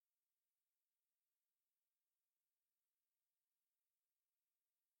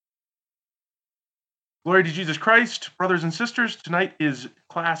Glory to Jesus Christ, brothers and sisters. Tonight is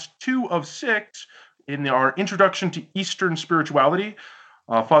class 2 of 6 in our Introduction to Eastern Spirituality.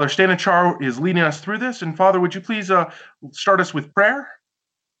 Father Stanichar is leading us through this. And Father, would you please start us with prayer?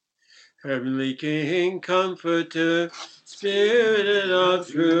 Heavenly King, Comforter, Spirit of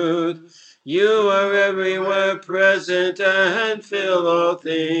truth, you are everywhere present and fill all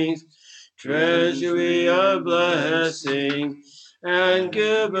things, treasury of blessing and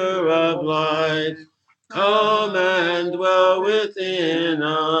giver of light. Come and dwell within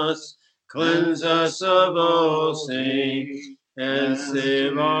us, cleanse us of all sin, and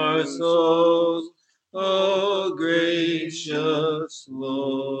save our souls, O gracious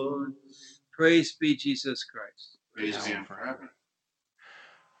Lord. Praise be Jesus Christ. Praise be him forever.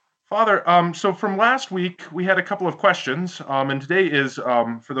 Father, so from last week, we had a couple of questions, and today is,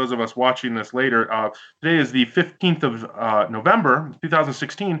 for those of us watching this later, today is the 15th of November,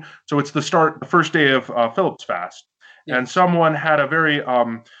 2016, so it's the first day of Philip's fast. Yes. And someone had a very,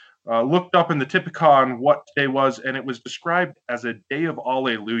 looked up in the Typicon what today was, and it was described as a day of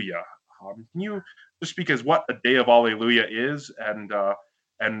Alleluia. Can you just speak as what a day of Alleluia is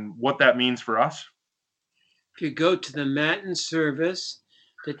and what that means for us? If you go to the Matin service,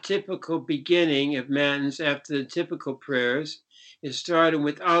 the typical beginning of Matins after the typical prayers is started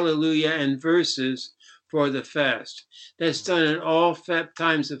with Alleluia and verses for the fast. That's done at all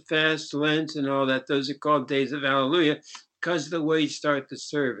times of fast, Lent, and all that. Those are called days of Alleluia because of the way you start the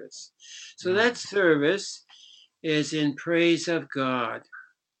service. So that service is in praise of God.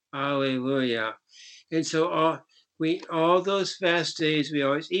 Alleluia. And so all those fast days, we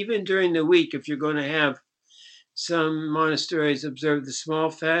always, even during the week, if you're going to have some monasteries observe the small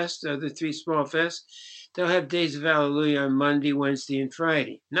fast, the 3 small fasts. They'll have days of Alleluia on Monday, Wednesday, and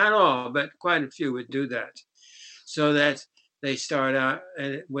Friday. Not all, but quite a few would do that. So that they start out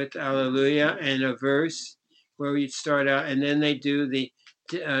with Alleluia and a verse where we start out, and then they do the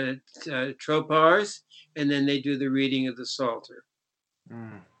tropars, and then they do the reading of the Psalter.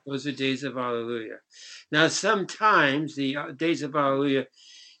 Those are days of Alleluia. Now, sometimes the days of Alleluia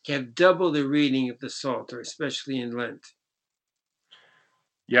have double the reading of the Psalter, especially in Lent.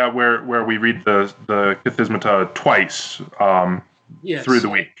 Yeah, where we read the Kathismata twice Yes. through the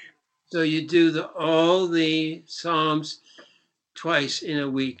week. So you do all the Psalms twice in a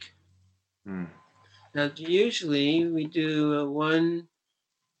week. Now, usually we do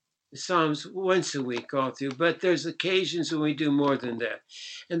Psalms once a week all through, but there's occasions when we do more than that.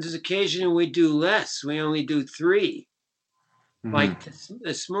 And there's occasions when we do less. We only do 3. Like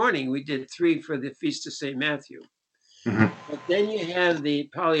this morning, we did 3 for the Feast of St. Matthew. But then you have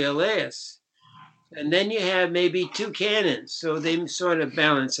the Polyaleus, and then you have maybe 2 canons. So they sort of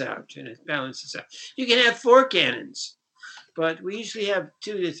balance out, and it balances out. You can have 4 canons, but we usually have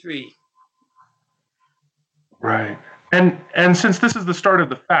 2 to 3. Right. And since this is the start of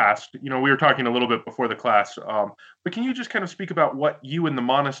the fast, we were talking a little bit before the class, but can you just kind of speak about what you and the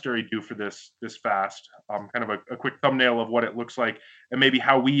monastery do for this fast, kind of a quick thumbnail of what it looks like, and maybe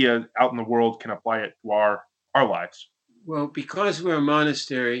how we out in the world can apply it to our lives? Well, because we're a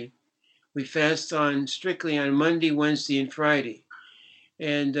monastery, we fast strictly on Monday, Wednesday, and Friday.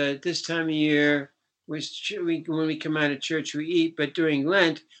 And this time of year, when we come out of church, we eat, but during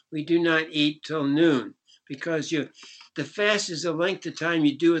Lent, we do not eat till noon, because the fast is the length of time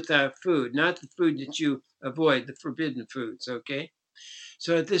you do without food, not the food that you avoid, the forbidden foods, okay?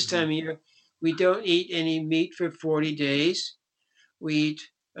 So at this time of year, we don't eat any meat for 40 days. We eat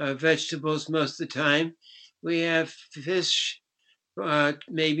vegetables most of the time. We have fish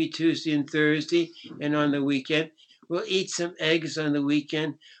maybe Tuesday and Thursday, and on the weekend. We'll eat some eggs on the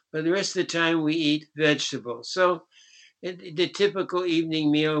weekend, but the rest of the time we eat vegetables. So the typical evening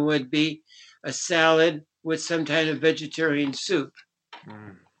meal would be a salad with some kind of vegetarian soup.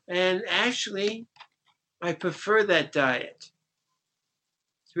 And actually, I prefer that diet.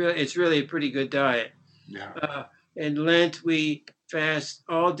 It's really a pretty good diet. Yeah. In Lent, we fast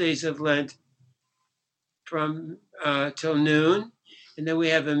all days of Lent from till noon, and then we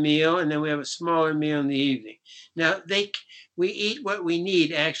have a meal, and then we have a smaller meal in the evening. Now, we eat what we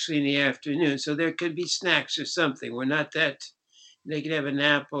need actually in the afternoon, so there could be snacks or something. We're not that, they could have an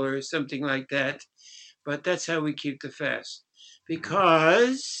apple or something like that, but that's how we keep the fast.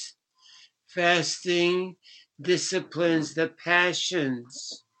 Because fasting disciplines the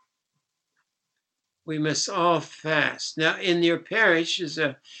passions. We must all fast. Now, in your parish,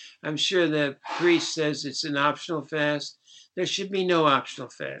 I'm sure the priest says it's an optional fast. There should be no optional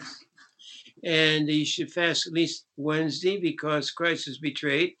fast. And you should fast at least Wednesday because Christ was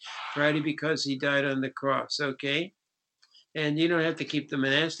betrayed, Friday because he died on the cross, okay? And you don't have to keep the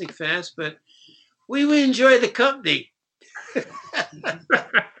monastic fast, but we would enjoy the company.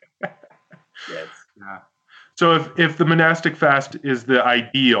 Yes. Yeah. So if the monastic fast is the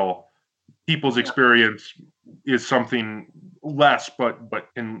ideal, people's experience is something less, but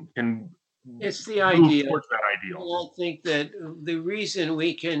can It's the move ideal. towards that And ideal. I think that the reason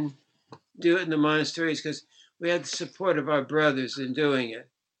we can do it in the monastery is because we have the support of our brothers in doing it.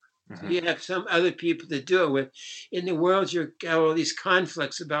 So Mhm. you have some other people to do it with. In the world, you have all these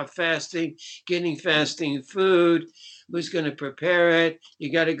conflicts about fasting, getting fasting food, who's going to prepare it.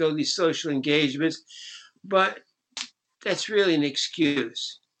 You got to go to these social engagements. But that's really an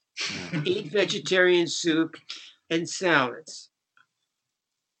excuse. Eat vegetarian soup and salads.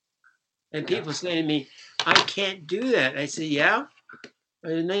 And Yeah. people say to me, I can't do that. I say, yeah.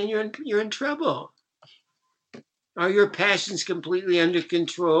 And then you're in trouble. Are your passions completely under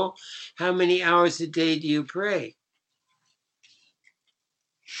control? How many hours a day do you pray?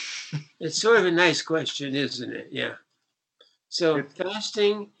 It's sort of a nice question, isn't it? Yeah. So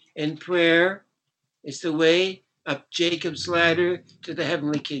fasting and prayer is the way up Jacob's ladder to the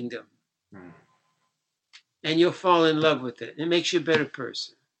heavenly kingdom. Mm. And you'll fall in love with it. It makes you a better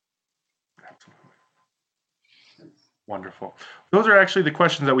person. Absolutely. Wonderful. Those are actually the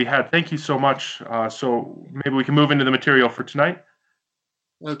questions that we had. Thank you so much. So maybe we can move into the material for tonight.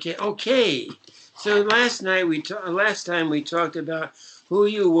 Okay. So last time we talked about who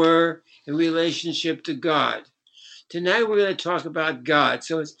you were in relationship to God. Tonight we're going to talk about God.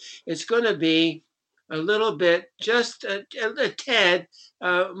 So it's going to be a little bit, just a tad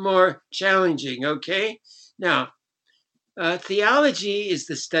more challenging. Okay. Now, theology is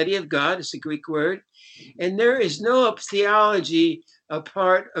the study of God. It's a Greek word, and there is no theology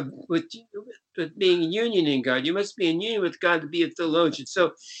apart of with being in union in God. You must be in union with God to be a theologian.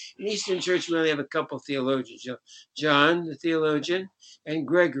 So in Eastern Church, we only have a couple theologians, John, the theologian, and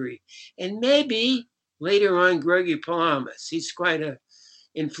Gregory. And maybe later on, Gregory Palamas. He's quite an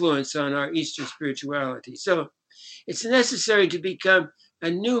influence on our Eastern spirituality. So it's necessary to become a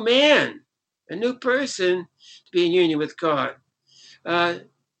new man, a new person to be in union with God.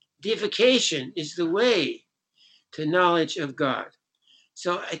 Deification is the way to knowledge of God.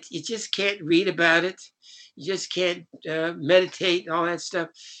 So you just can't read about it. You just can't meditate, all that stuff.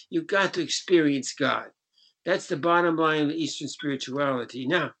 You've got to experience God. That's the bottom line of Eastern spirituality.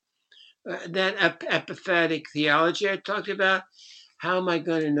 Now, that apophatic theology I talked about, how am I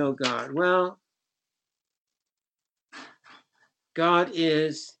going to know God? Well, God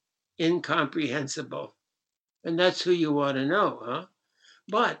is incomprehensible. And that's who you want to know, huh?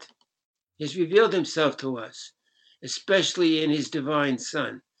 But He's revealed Himself to us, especially in His divine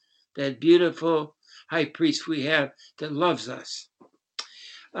Son, that beautiful high priest we have that loves us.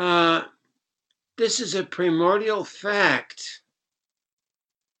 This is a primordial fact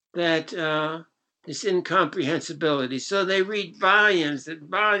that this incomprehensibility. So they read volumes and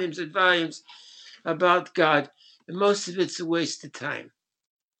volumes and volumes about God, and most of it's a waste of time.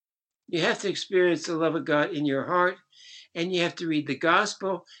 You have to experience the love of God in your heart, and you have to read the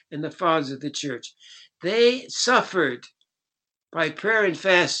gospel and the fathers of the church. They suffered by prayer and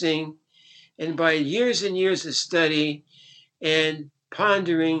fasting and by years and years of study and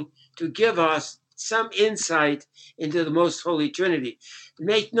pondering to give us some insight into the most holy Trinity.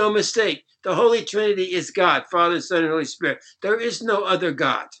 Make no mistake, the Holy Trinity is God, Father, Son, and Holy Spirit. There is no other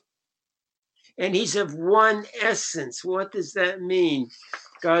God. And He's of one essence. What does that mean?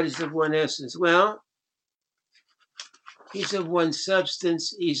 God is of one essence. Well, He's of one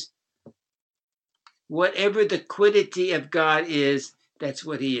substance. He's whatever the quiddity of God is, that's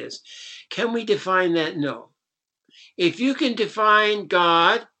what He is. Can we define that? No. If you can define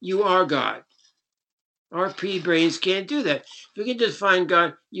God, you are God. Our pea-brains can't do that. If you can define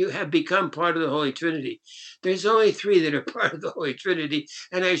God, you have become part of the Holy Trinity. There's only three that are part of the Holy Trinity,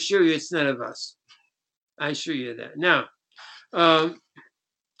 and I assure you it's none of us. I assure you that. Now,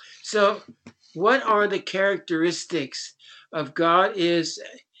 so what are the characteristics of God? Is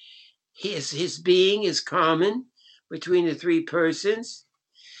his being is common between the three persons.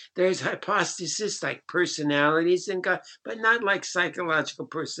 There's hypostasis, like personalities in God, but not like psychological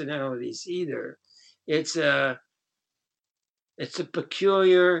personalities either. It's a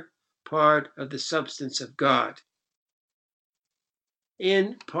peculiar part of the substance of God,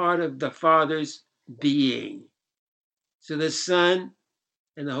 in part of the Father's being. So the Son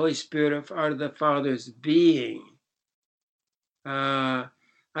and the Holy Spirit are part of the Father's being. I'd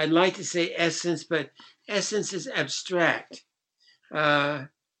like to say essence, but essence is abstract.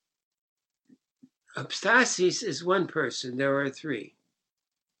 Hypostasis is one person. There are three.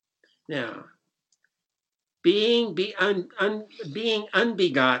 Now, being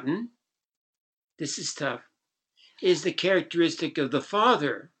unbegotten, this is tough, is the characteristic of the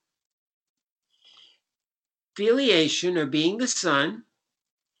Father. Filiation, or being the Son,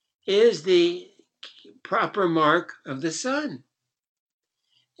 is the proper mark of the Son.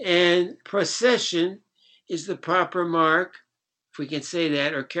 And procession is the proper mark, if we can say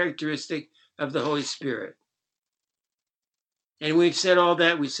that, or characteristic of the Holy Spirit. And we've said all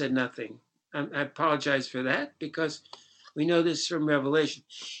that, we said nothing. I apologize for that, because we know this from Revelation.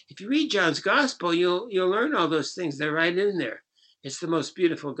 If you read John's Gospel, you'll learn all those things. They're right in there. It's the most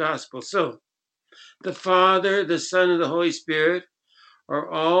beautiful gospel. So the Father, the Son, and the Holy Spirit are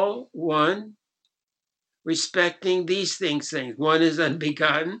all one, respecting these things. One is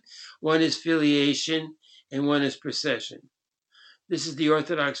unbegotten, one is filiation, and one is procession. This is the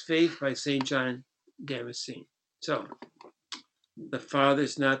Orthodox faith by St. John Damascene. So the Father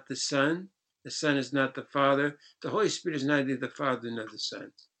is not the Son is not the Father, the Holy Spirit is neither the Father nor the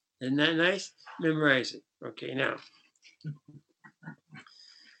Son. Isn't that nice? Memorize it. Okay,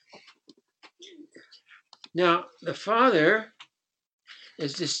 now the Father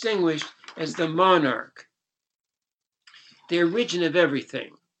is distinguished as the monarch, the origin of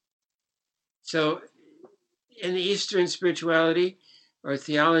everything. So in the Eastern spirituality or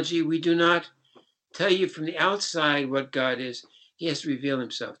theology, we do not tell you from the outside what God is. He has to reveal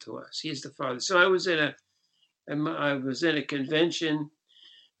himself to us. He is the Father. So I was in a convention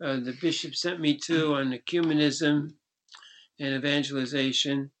the bishop sent me to on ecumenism and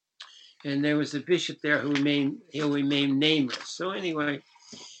evangelization, and there was a bishop there who remained nameless. So anyway,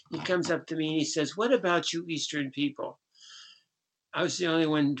 he comes up to me and he says, "What about you Eastern people?" I was the only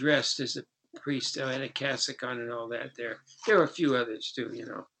one dressed as a priest. I had a cassock on and all that there. There were a few others too,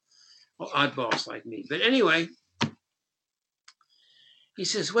 oddballs like me. But anyway, he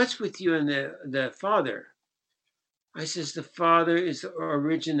says, "What's with you and the Father?" I says, "The Father is the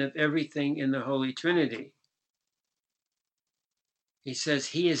origin of everything in the Holy Trinity." He says,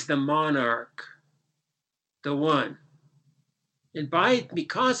 "He is the monarch, the one. And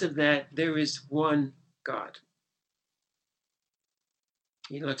because of that, there is one God."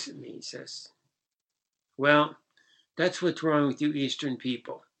 He looks at me, he says, "Well, that's what's wrong with you Eastern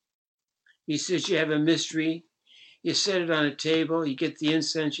people." He says, "You have a mystery. You set it on a table, you get the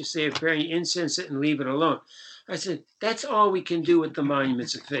incense, you say a prayer, you incense it and leave it alone." I said, "That's all we can do with the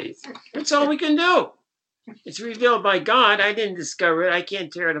monuments of faith. That's all we can do. It's revealed by God. I didn't discover it. I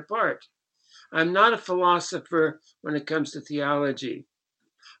can't tear it apart. I'm not a philosopher when it comes to theology.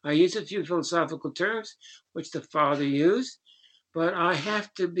 I use a few philosophical terms, which the Father used, but I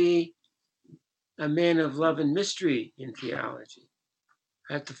have to be a man of love and mystery in theology.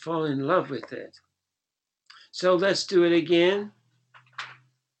 I have to fall in love with it. So let's do it again.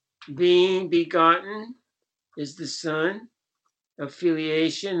 Being begotten is the Son, of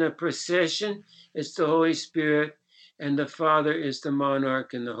filiation, of procession is the Holy Spirit, and the Father is the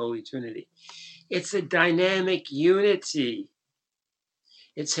monarch in the Holy Trinity. It's a dynamic unity.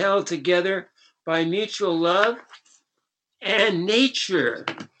 It's held together by mutual love and nature,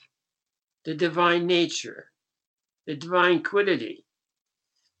 the divine nature, the divine quiddity.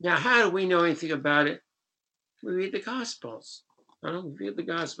 Now, how do we know anything about it? We read the Gospels. We read the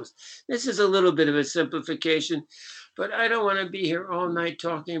Gospels. This is a little bit of a simplification, but I don't want to be here all night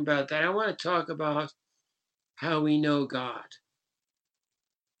talking about that. I want to talk about how we know God.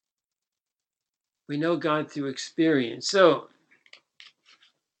 We know God through experience. So,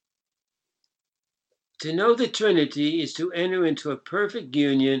 to know the Trinity is to enter into a perfect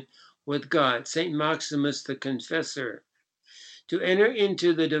union with God. St. Maximus the Confessor. To enter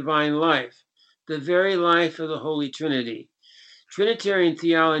into the divine life, the very life of the Holy Trinity. Trinitarian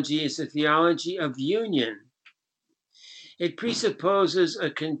theology is a theology of union. It presupposes a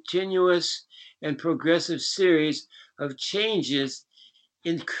continuous and progressive series of changes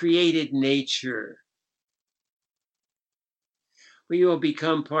in created nature. We will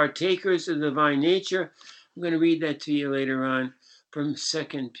become partakers of the divine nature. I'm going to read that to you later on from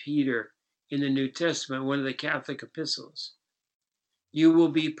 2 Peter in the New Testament, one of the Catholic epistles. You will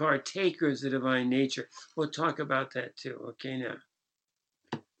be partakers of the divine nature. We'll talk about that too. Okay, now.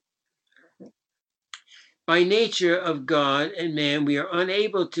 By nature of God and man, we are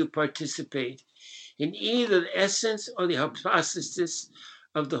unable to participate in either the essence or the hypostasis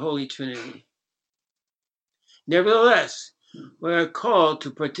of the Holy Trinity. Nevertheless, we are called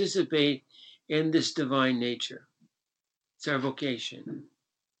to participate in this divine nature. It's our vocation.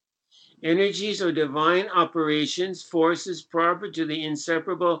 Energies or divine operations, forces proper to the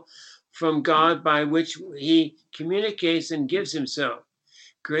inseparable from God by which he communicates and gives himself.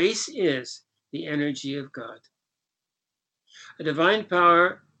 Grace is the energy of God. A divine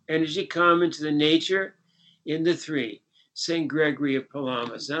power energy common to the nature in the three. St. Gregory of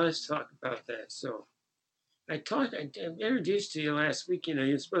Palamas. Now let's talk about that. So I introduced to you last week,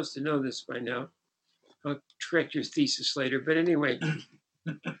 you're supposed to know this by now. I'll correct your thesis later, but anyway.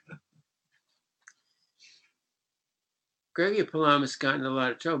 Gregory of Palamas got in a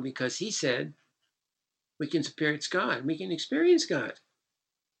lot of trouble because he said, we can experience God. We can experience God.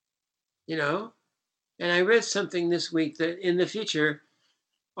 And I read something this week that in the future,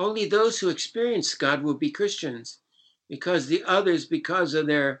 only those who experience God will be Christians, because the others, because of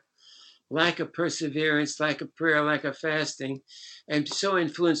their lack of perseverance, lack of prayer, lack of fasting, and so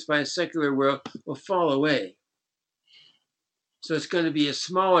influenced by a secular world, will fall away. So it's going to be a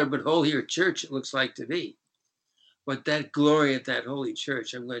smaller but holier church, it looks like to be. But that glory at that holy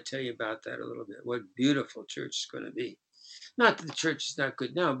church, I'm going to tell you about that a little bit. What beautiful church it's going to be. Not that the church is not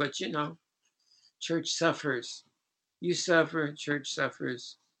good now, but church suffers. You suffer, church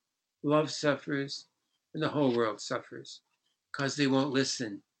suffers, love suffers, and the whole world suffers because they won't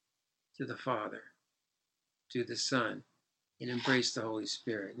listen to the Father, to the Son, and embrace the Holy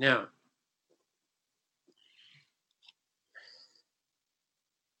Spirit. Now,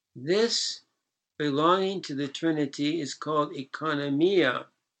 this belonging to the Trinity is called economia,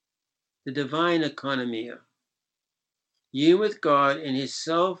 the divine economia. Union with God in his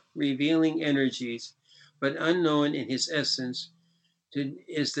self-revealing energies, but unknown in his essence,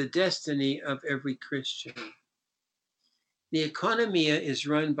 is the destiny of every Christian. The economia is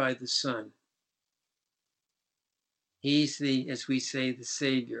run by the Son. He's the, as we say, the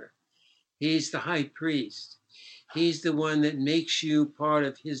Savior. He's the high priest. He's the one that makes you part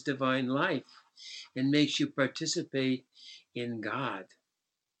of his divine life and makes you participate in God.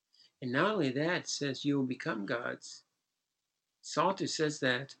 And not only that, it says you will become gods. Psalter says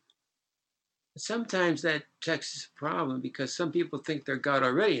that. Sometimes that text is a problem because some people think they're God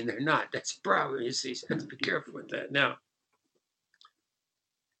already and they're not. That's a problem, you see. So you have to be careful with that. Now,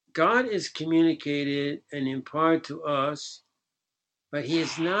 God is communicated and imparted to us, but he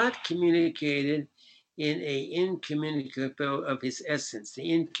is not communicated in a incommunicable of his essence, the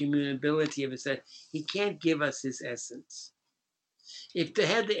incommunicability of his essence. He can't give us his essence. If they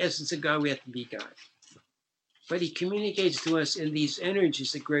had the essence of God, we have to be God. But he communicates to us in these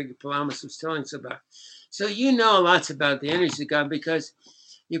energies that Gregory Palamas was telling us about. So you know lots about the energies of God because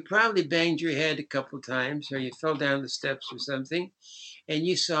you probably banged your head a couple of times or you fell down the steps or something and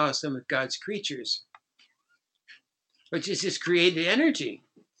you saw some of God's creatures, which is his created energy.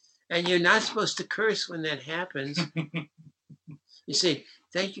 And you're not supposed to curse when that happens. You say,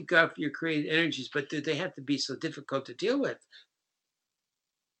 thank you, God, for your created energies, but do they have to be so difficult to deal with?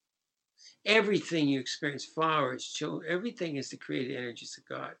 Everything you experience, flowers, children, everything is the created energies of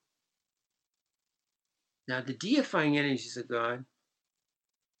God. Now, the deifying energies of God,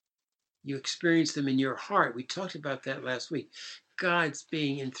 you experience them in your heart. We talked about that last week. God's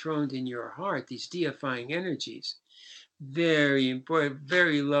being enthroned in your heart, these deifying energies. Very important,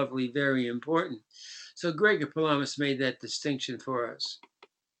 very lovely, very important. So Gregory Palamas made that distinction for us.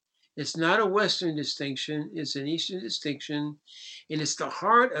 It's not a Western distinction, it's an Eastern distinction, and it's the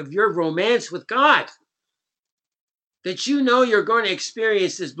heart of your romance with God. That you know you're going to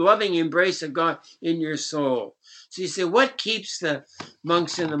experience this loving embrace of God in your soul. So you say, what keeps the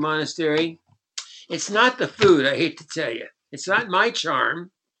monks in the monastery? It's not the food, I hate to tell you. It's not my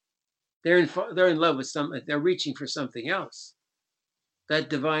charm. They're in love with something. They're reaching for something else. That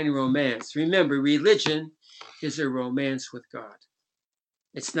divine romance. Remember, religion is a romance with God.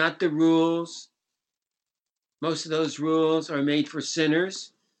 It's not the rules. Most of those rules are made for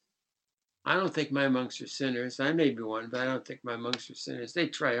sinners. I don't think my monks are sinners. I may be one, but I don't think my monks are sinners. They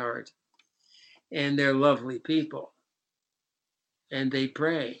try hard. And they're lovely people. And they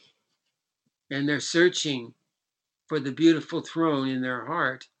pray. And they're searching for the beautiful throne in their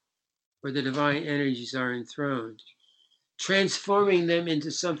heart where the divine energies are enthroned, transforming them into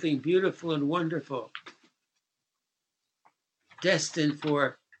something beautiful and wonderful, destined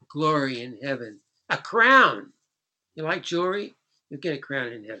for glory in heaven. A crown. You like jewelry? You'll get a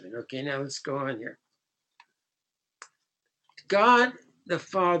crown in heaven. Okay, now let's go on here. God the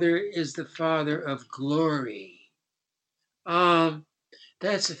Father is the Father of glory.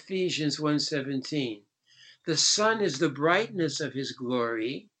 That's Ephesians 1:17. The Son is the brightness of his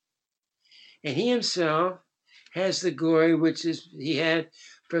glory, and he himself has the glory which he had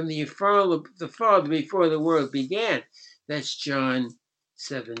from the Father before the world began. That's John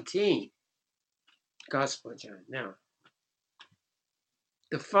 17. Gospel of John. Now,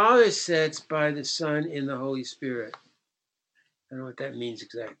 the Father sits by the Son in the Holy Spirit. I don't know what that means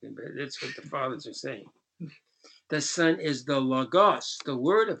exactly, but that's what the fathers are saying. The Son is the Logos, the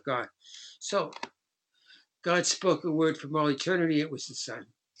Word of God. So God spoke a word from all eternity. It was the Son.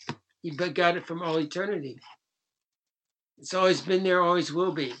 He got it from all eternity. It's always been there, always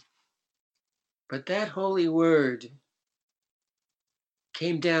will be. But that holy word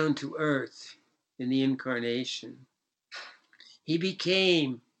came down to earth in the incarnation. He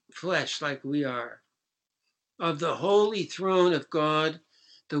became flesh like we are. Of the holy throne of God,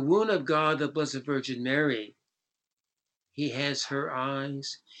 the womb of God, the Blessed Virgin Mary. He has her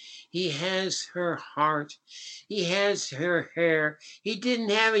eyes. He has her heart. He has her hair. He didn't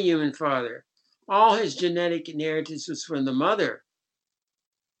have a human father. All his genetic inheritance was from the mother.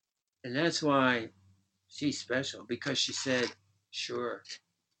 And that's why she's special, because she said, sure.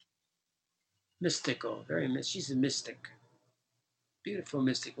 Mystical, she's a mystic. Beautiful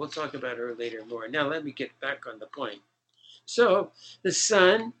mystic. We'll talk about her later more. Now let me get back on the point. So the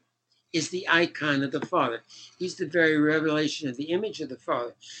Son is the icon of the Father. He's the very revelation of the image of the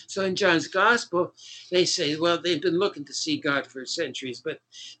Father. So in John's Gospel, they say, well, they've been looking to see God for centuries, but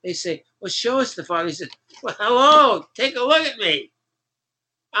they say, well, show us the Father. He said, well, hello, take a look at me.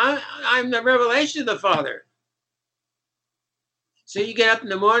 I'm the revelation of the Father. So you get up in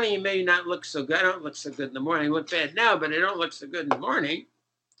the morning, you may not look so good. I don't look so good in the morning. I look bad now, but I don't look so good in the morning.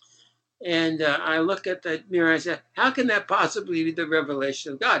 And I look at the mirror, I say, how can that possibly be the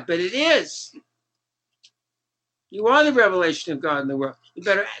revelation of God? But it is. You are the revelation of God in the world. You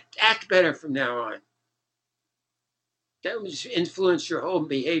better act better from now on. That will influence your whole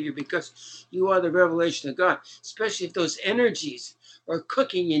behavior, because you are the revelation of God, especially if those energies are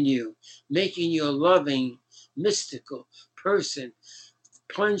cooking in you, making you a loving, mystical person,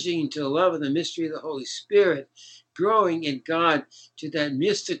 plunging into the love of the mystery of the Holy Spirit, growing in God to that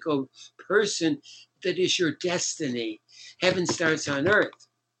mystical person that is your destiny. Heaven starts on earth.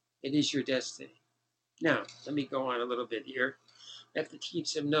 It is your destiny. Now, let me go on a little bit here. I have to keep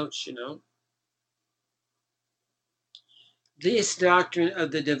some notes, you know. This doctrine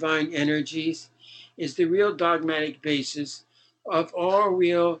of the divine energies is the real dogmatic basis of all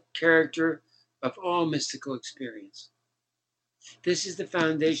real character, of all mystical experience. This is the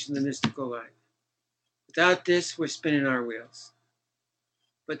foundation of the mystical life. Without this, we're spinning our wheels.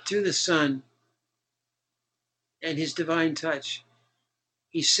 But through the Son and his divine touch,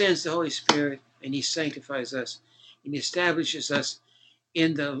 he sends the Holy Spirit and he sanctifies us and establishes us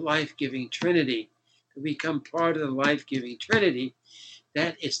in the life-giving Trinity. To become part of the life-giving Trinity,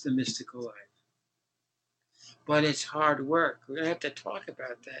 that is the mystical life. But it's hard work. We're going to have to talk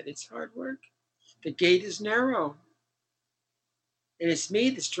about that. It's hard work. The gate is narrow. And it's me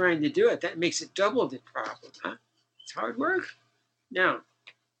that's trying to do it. That makes it double the problem, huh? It's hard work. Now,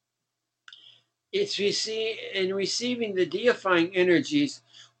 it's in receiving the deifying energies,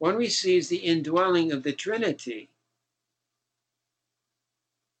 one receives the indwelling of the Trinity.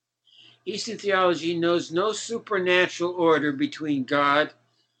 Eastern theology knows no supernatural order between God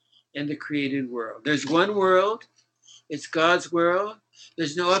and the created world. There's one world. It's God's world.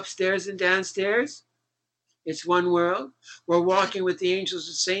 There's no upstairs and downstairs. It's one world. We're walking with the angels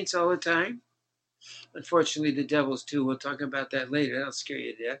and saints all the time. Unfortunately, the devils too. We'll talk about that later. That'll scare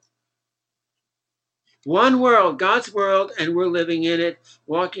you to death. One world, God's world, and we're living in it,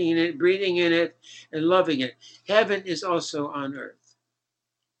 walking in it, breathing in it, and loving it. Heaven is also on earth.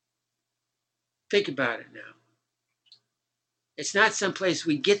 Think about it now. It's not someplace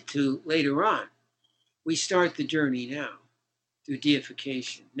we get to later on. We start the journey now through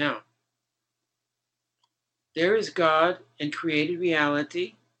deification. Now, there is God and created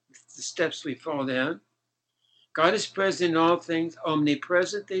reality, the steps we fall down. God is present in all things,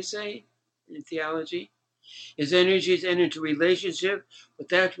 omnipresent, they say in theology. His energies enter into relationship with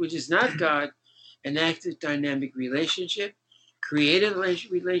that which is not God, an active, dynamic relationship, creative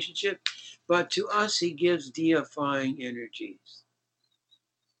relationship, but to us he gives deifying energies.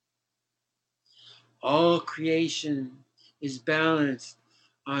 All creation is balanced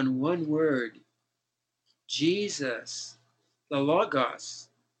on one word, Jesus, the Logos,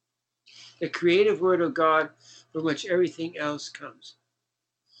 the creative word of God from which everything else comes.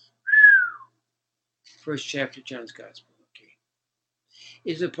 First chapter, John's Gospel, okay.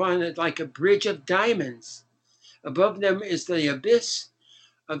 Is upon it like a bridge of diamonds. Above them is the abyss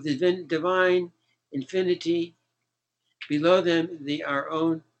of the divine infinity. Below them, our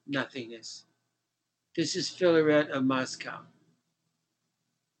own nothingness. This is Philaret of Moscow.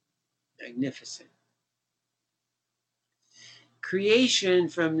 Magnificent. Creation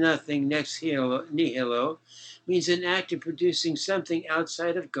from nothing, next nihilo, means an act of producing something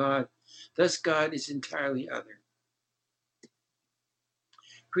outside of God. Thus, God is entirely other.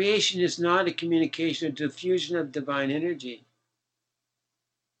 Creation is not a communication or diffusion of divine energy.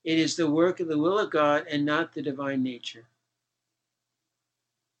 It is the work of the will of God and not the divine nature.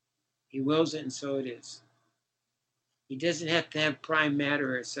 He wills it, and so it is. He doesn't have to have prime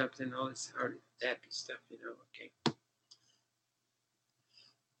matter or something, all this hard, happy stuff, okay.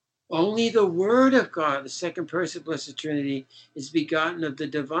 Only the Word of God, the second person of Blessed Trinity, is begotten of the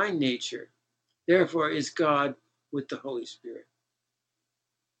divine nature. Therefore is God with the Holy Spirit.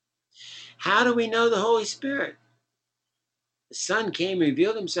 How do we know the Holy Spirit? The Son came and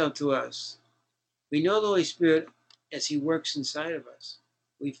revealed himself to us. We know the Holy Spirit as he works inside of us.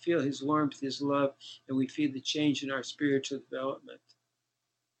 We feel his warmth, his love, and we feel the change in our spiritual development.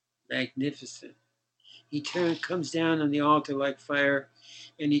 Magnificent. He comes down on the altar like fire,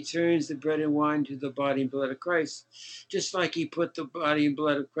 and he turns the bread and wine to the body and blood of Christ, just like he put the body and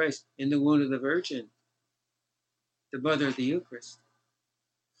blood of Christ in the wound of the Virgin, the mother of the Eucharist.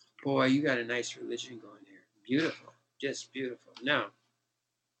 Boy, you got a nice religion going here. Beautiful, just beautiful. Now,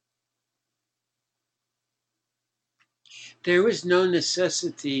 there is no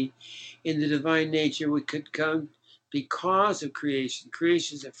necessity in the divine nature we could come because of creation.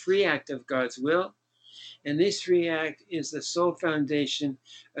 Creation is a free act of God's will, and this free act is the sole foundation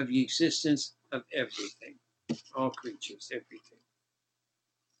of the existence of everything, all creatures, everything.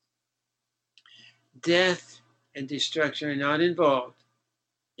 Death and destruction are not involved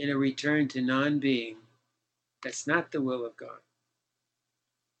in a return to non-being. That's not the will of God.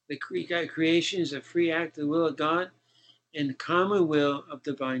 The creation is a free act of the will of God and the common will of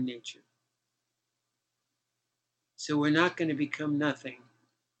divine nature. So we're not going to become nothing.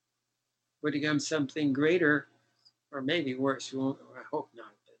 We're to become something greater, or maybe worse. We won't, I hope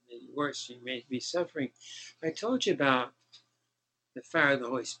not, but maybe worse. You may be suffering. I told you about the fire of the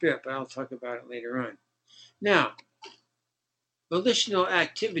Holy Spirit, but I'll talk about it later on. Now, volitional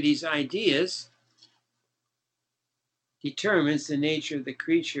activities, ideas, determines the nature of the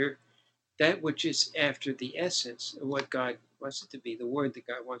creature, that which is after the essence of what God wants it to be, the word that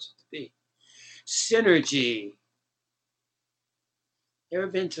God wants it to be. Synergy. Ever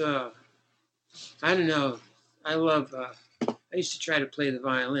been to I don't know, I used to try to play the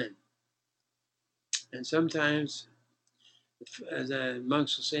violin. And sometimes the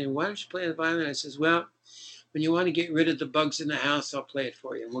monks will say, why don't you play the violin? I says, well, when you want to get rid of the bugs in the house, I'll play it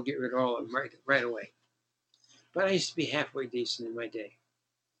for you, and we'll get rid of all of them right away. But I used to be halfway decent in my day.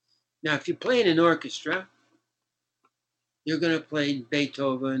 Now, if you play in an orchestra, you're going to play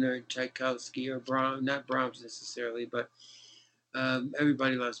Beethoven or Tchaikovsky or Brahms, not Brahms necessarily, but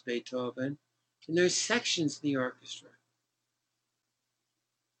everybody loves Beethoven. And there's sections in the orchestra.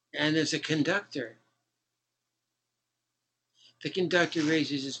 And there's a conductor. The conductor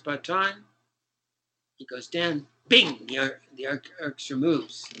raises his baton. He goes down. Bing! The orchestra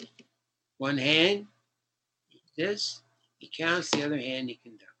moves. One hand, this. He counts. The other hand, he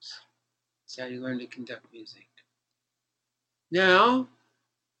conducts. That's how you learn to conduct music. Now,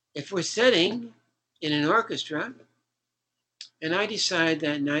 if we're sitting in an orchestra, and I decide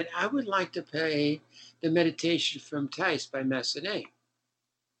that night I would like to play the Meditation from Thais by Massenet.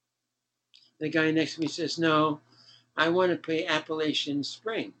 The guy next to me says, no, I want to play Appalachian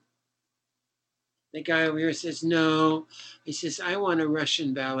Spring. The guy over here says, no. He says, I want a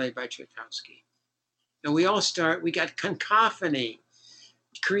Russian ballet by Tchaikovsky. And we all start, we got cacophony.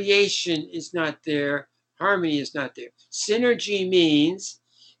 Creation is not there. Harmony is not there. Synergy means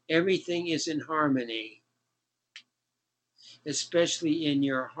everything is in harmony, especially in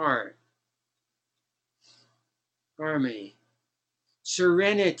your heart. Harmony.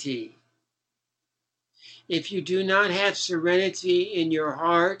 Serenity. If you do not have serenity in your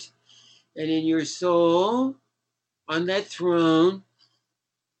heart and in your soul, on that throne,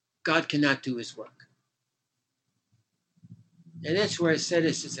 God cannot do his work. And that's where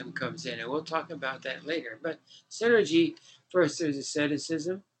asceticism comes in, and we'll talk about that later. But synergy, first there's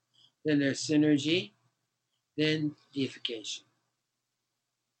asceticism, then there's synergy, then deification.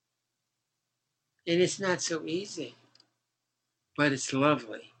 And it's not so easy, but it's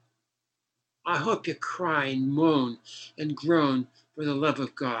lovely. I hope you cry and moan and groan for the love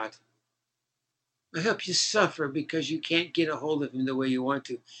of God. I hope you suffer because you can't get a hold of him the way you want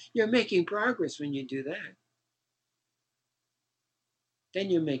to. You're making progress when you do that. Then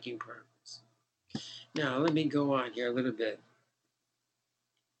you're making progress. Now, let me go on here a little bit.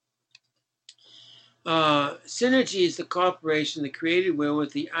 Synergy is the cooperation, the created will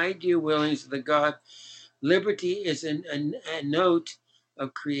with the ideal willings of the God. Liberty is a note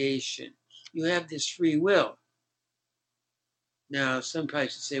of creation. You have this free will. Now, some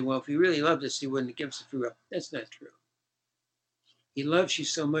places say, well, if he really loved us, he wouldn't give us a free will. That's not true. He loves you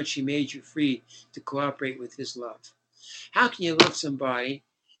so much, he made you free to cooperate with his love. How can you love somebody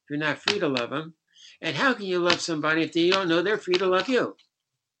if you're not free to love them? And how can you love somebody if you don't know they're free to love you?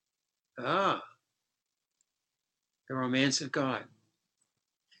 Ah, the romance of God.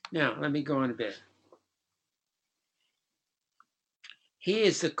 Now, let me go on a bit. He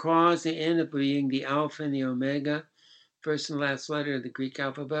is the cause, the end of being, the Alpha and the Omega, first and last letter of the Greek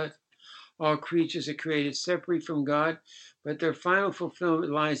alphabet. All creatures are created separate from God, but their final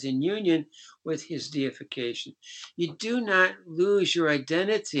fulfillment lies in union with his deification. You do not lose your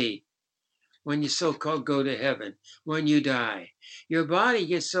identity when you so-called go to heaven, when you die. Your body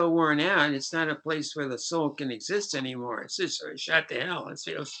gets so worn out, it's not a place where the soul can exist anymore. It's just shot to hell.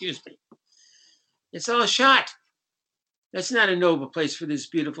 Excuse me. It's all shot. That's not a noble place for this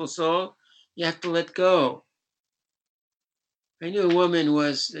beautiful soul. You have to let go. I knew a woman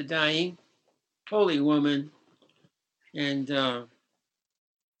was dying, holy woman, and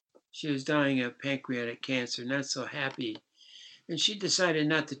she was dying of pancreatic cancer, not so happy. And she decided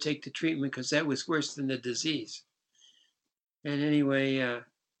not to take the treatment because that was worse than the disease. And anyway,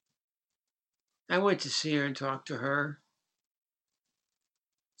 I went to see her and talk to her.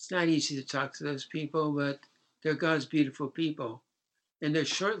 It's not easy to talk to those people, but they're God's beautiful people, and they're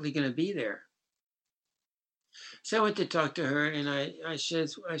shortly going to be there. So I went to talk to her, and I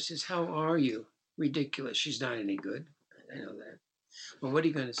says, how are you? Ridiculous. She's not any good. I know that. Well, what are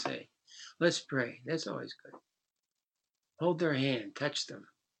you going to say? Let's pray. That's always good. Hold their hand. Touch them.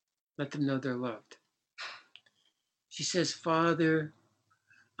 Let them know they're loved. She says, Father,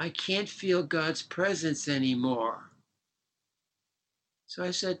 I can't feel God's presence anymore. So I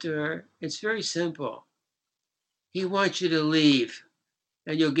said to her, it's very simple. He wants you to leave,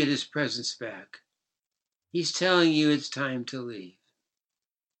 and you'll get his presence back. He's telling you it's time to leave.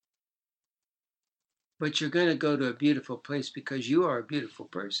 But you're going to go to a beautiful place because you are a beautiful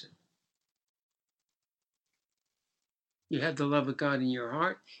person. You have the love of God in your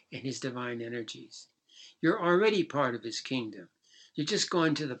heart and his divine energies. You're already part of his kingdom. You're just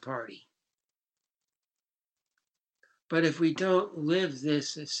going to the party. But if we don't live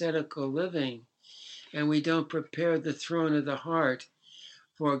this ascetical living and we don't prepare the throne of the heart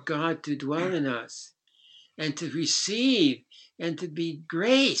for God to dwell in us and to receive and to be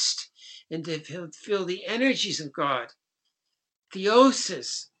graced and to feel the energies of God,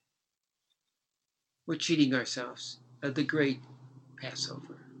 theosis, we're cheating ourselves of the great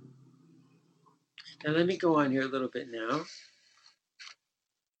Passover. Now let me go on here a little bit now.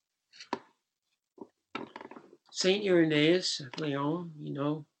 Saint Irenaeus of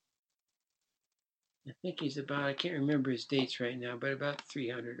Lyon, I think he's about, I can't remember his dates right now, but about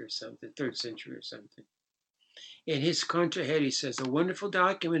 300 or something, 3rd century or something. In his Contrahead, he says, a wonderful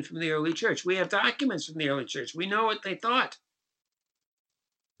document from the early church. We have documents from the early church. We know what they thought.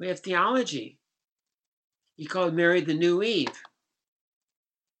 We have theology. He called Mary the new Eve.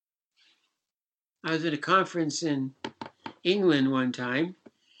 I was at a conference in England one time,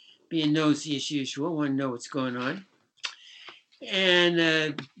 being nosy as usual, want to know what's going on.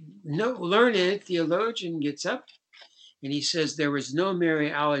 And learned theologian gets up and he says there was no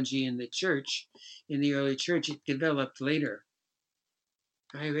Mariology in the church, in the early church. It developed later.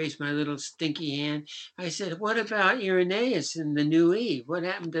 I raised my little stinky hand. I said, what about Irenaeus and the new Eve? What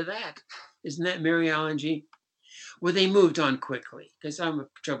happened to that? Isn't that Mariology? Well, they moved on quickly because I'm a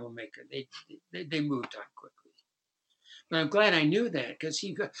troublemaker. They moved on quickly. But I'm glad I knew that because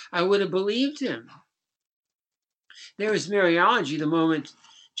I would have believed him. There was Mariology the moment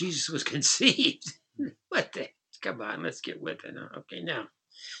Jesus was conceived. What the? Come on, let's get with it. Okay, now.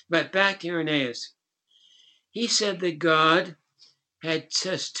 But back to Irenaeus. He said that God had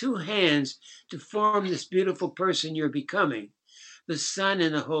just 2 hands to form this beautiful person you're becoming, the Son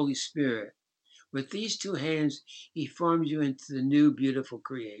and the Holy Spirit. With these 2 hands, he formed you into the new beautiful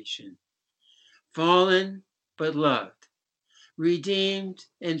creation. Fallen, but loved. Redeemed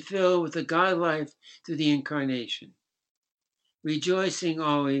and filled with the God life through the incarnation. Rejoicing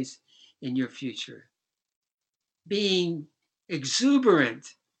always in your future. Being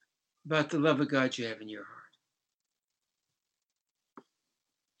exuberant about the love of God you have in your heart.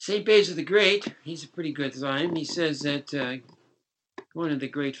 St. Basil the Great, he's a pretty good line. He says that one of the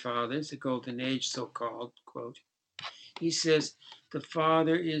great fathers, the Golden Age so-called, quote, he says, the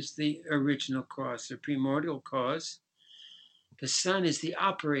Father is the original cause, the primordial cause. The Son is the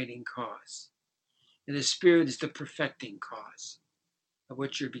operating cause. And the Spirit is the perfecting cause of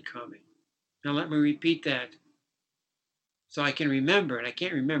what you're becoming. Now let me repeat that so I can remember it. I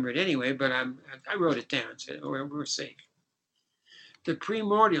can't remember it anyway, but I wrote it down, so we're safe. The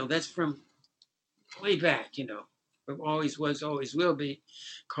primordial, that's from way back, always was, always will be.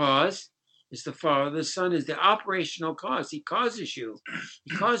 Cause is the Father. The Son is the operational cause. He causes you.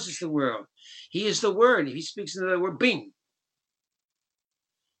 He causes the world. He is the Word. If he speaks another word, bing.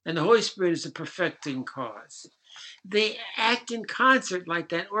 And the Holy Spirit is the perfecting cause. They act in concert like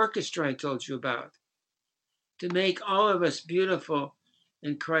that orchestra I told you about to make all of us beautiful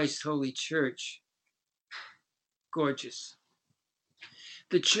in Christ's holy church. Gorgeous.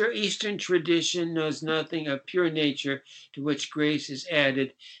 The Eastern tradition knows nothing of pure nature to which grace is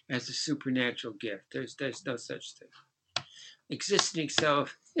added as a supernatural gift. There's no such thing. Existing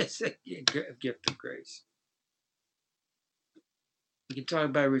itself is a gift of grace. We can talk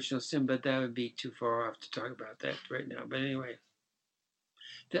about original sin, but that would be too far off to talk about that right now. But anyway,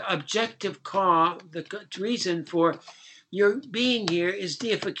 the objective cause, the reason for your being here is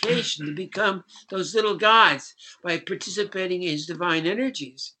deification, to become those little gods by participating in his divine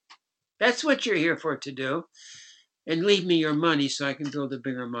energies. That's what you're here for to do. And leave me your money so I can build a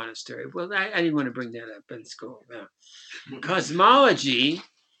bigger monastery. Well, I didn't want to bring that up, but let's go now. Cosmology,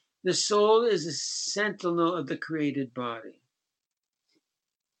 the soul is a sentinel of the created body.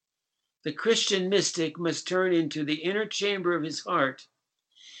 The Christian mystic must turn into the inner chamber of his heart,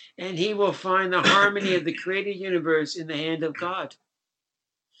 and he will find the harmony of the created universe in the hand of God.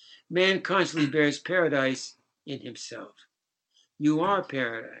 Man constantly bears paradise in himself. You are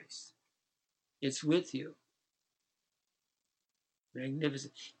paradise. It's with you.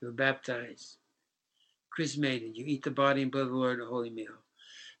 Magnificent. You're baptized, chrismated. You eat the body and blood of the Lord, a holy meal.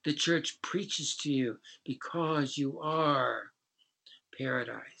 The church preaches to you because you are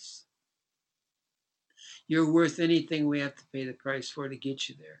paradise. You're worth anything we have to pay the price for to get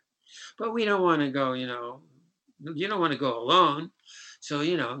you there. But we don't want to go, you don't want to go alone. So,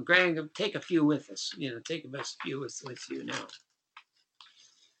 Greg, take a few with us. Take a few with you now.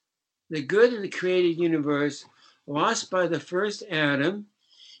 The good of the created universe, lost by the first Adam,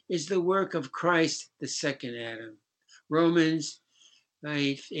 is the work of Christ, the second Adam. Romans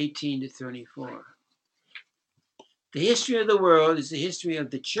 8:18-34. The history of the world is the history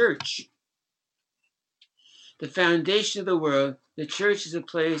of the church. The foundation of the world, the church, is a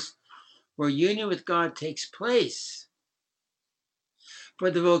place where union with God takes place. For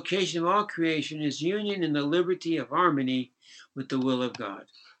the vocation of all creation is union in the liberty of harmony with the will of God.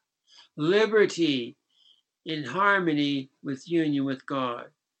 Liberty in harmony with union with God.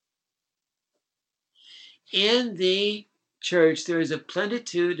 In the church, there is a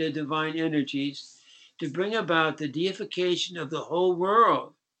plenitude of divine energies to bring about the deification of the whole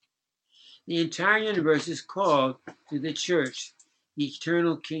world. The entire universe is called to the church, the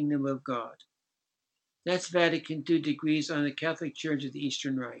eternal kingdom of God. That's Vatican II Decrees on the Catholic Church of the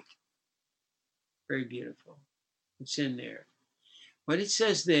Eastern Rite. Very beautiful. It's in there. What it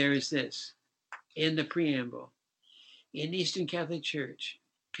says there is this, in the preamble. In the Eastern Catholic Church,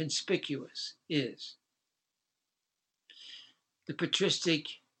 conspicuous is the patristic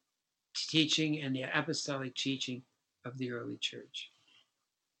teaching and the apostolic teaching of the early church.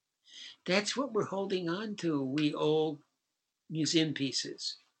 That's what we're holding on to, we old museum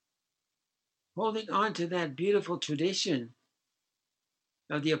pieces. Holding on to that beautiful tradition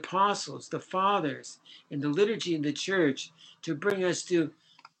of the apostles, the fathers, and the liturgy in the church to bring us to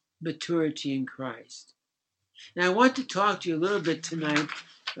maturity in Christ. Now, I want to talk to you a little bit tonight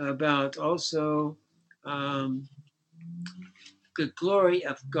about also the glory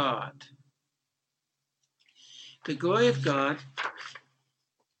of God. The glory of God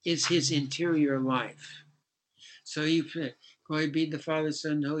is his interior life. So you pray, glory be to the Father,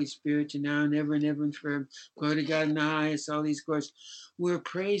 Son, and Holy Spirit, to now and ever and ever and forever. Glory to God in the highest, all these glories. We're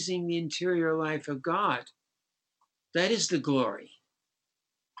praising the interior life of God. That is the glory.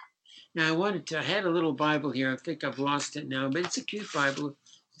 Now, I had a little Bible here. I think I've lost it now, but it's a cute Bible.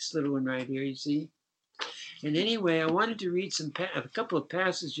 This little one right here, you see. And anyway, I wanted to read a couple of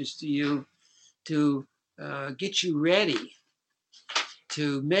passages to you to get you ready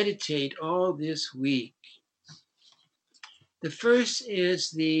to meditate all this week. The first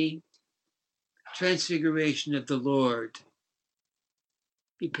is the transfiguration of the Lord.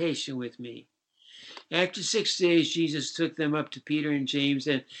 Be patient with me. After 6 days, Jesus took them up to Peter and James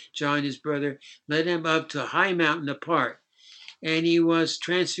and John, his brother, led them up to a high mountain apart, and he was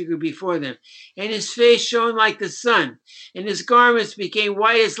transfigured before them. And his face shone like the sun, and his garments became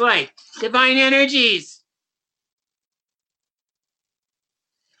white as light. Divine energies.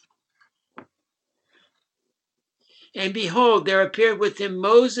 And behold, there appeared with him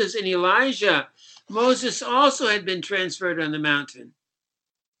Moses and Elijah. Moses also had been transferred on the mountain.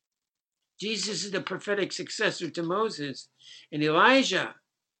 Jesus is the prophetic successor to Moses and Elijah.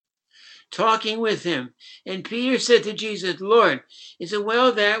 talking with him. And Peter said to Jesus, Lord, is it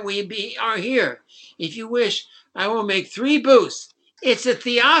well that we are here? If you wish, I will make 3 booths. It's a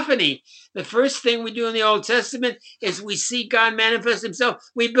theophany. The first thing we do in the Old Testament is we see God manifest himself.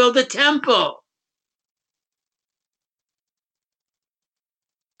 We build a temple.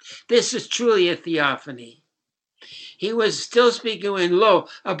 This is truly a theophany. He was still speaking when, lo,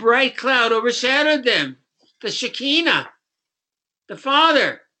 a bright cloud overshadowed them, the Shekinah, the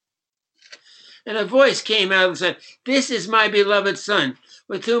Father. And a voice came out and said, this is my beloved Son,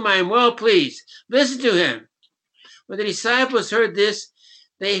 with whom I am well pleased. Listen to him. When the disciples heard this,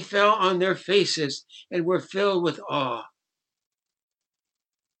 they fell on their faces and were filled with awe.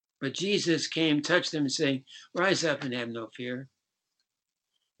 But Jesus came, touched them, saying, rise up and have no fear.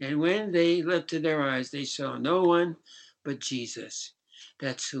 And when they lifted their eyes, they saw no one but Jesus.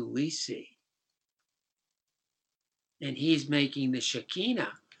 That's who we see. And he's making the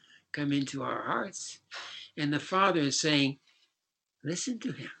Shekinah come into our hearts. And the Father is saying, listen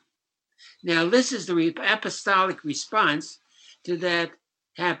to him. Now, this is the apostolic response to that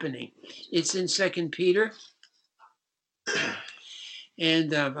happening. It's in 2 Peter.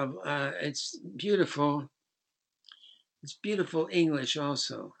 And it's beautiful. It's beautiful English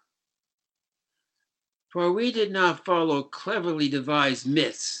also. For we did not follow cleverly devised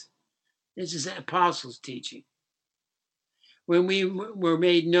myths. This is apostles' teaching. When we were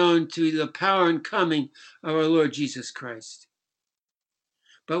made known to the power and coming of our Lord Jesus Christ.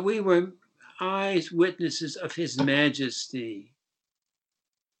 But we were eyes witnesses of his majesty.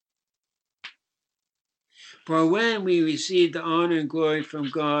 For when we received the honor and glory from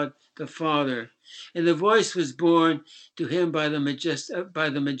God the Father, and the voice was borne to him by the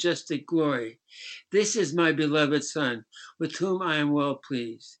majestic glory, this is my beloved Son, with whom I am well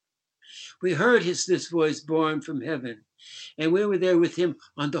pleased. We heard this voice borne from heaven, and we were there with him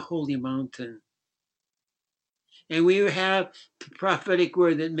on the holy mountain. And we have the prophetic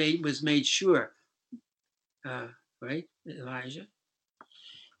word that was made sure. Right, Elijah?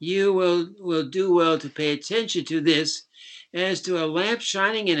 You will do well to pay attention to this as to a lamp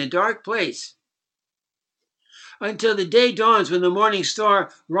shining in a dark place until the day dawns when the morning star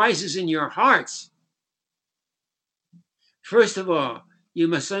rises in your hearts. First of all, you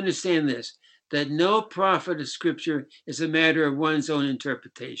must understand this, that no prophet of Scripture is a matter of one's own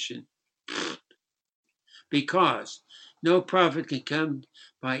interpretation. Because no prophet can come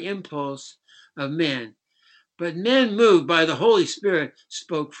by impulse of men, but men moved by the Holy Spirit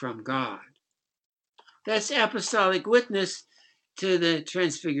spoke from God. That's apostolic witness to the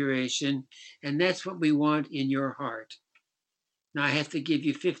transfiguration, and that's what we want in your heart. Now I have to give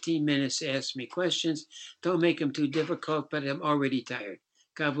you 15 minutes to ask me questions. Don't make them too difficult, but I'm already tired.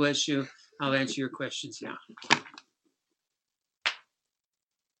 God bless you. I'll answer your questions now.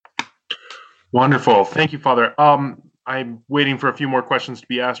 Wonderful. Thank you, Father. I'm waiting for a few more questions to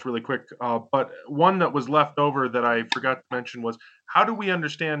be asked really quick. But one that was left over that I forgot to mention was, how do we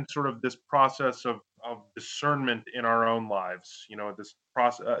understand sort of this process of discernment in our own lives? You know, this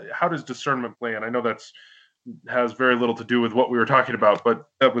process, how does discernment play in? I know has very little to do with what we were talking about, but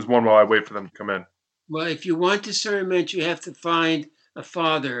that was one while I wait for them to come in. Well, if you want discernment, you have to find a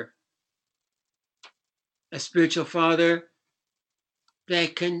father, a spiritual father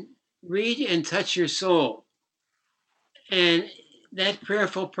that can read and touch your soul. And that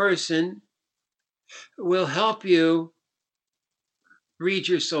prayerful person will help you read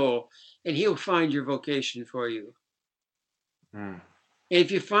your soul, and he'll find your vocation for you. And if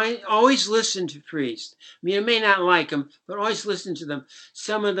you always listen to priests. I mean, you may not like them, but always listen to them.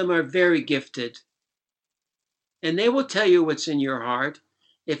 Some of them are very gifted, and they will tell you what's in your heart.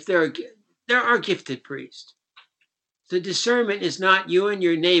 If there are gifted priests. The discernment is not you and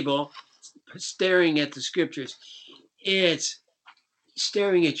your navel staring at the scriptures. It's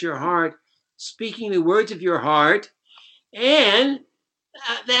staring at your heart, speaking the words of your heart, and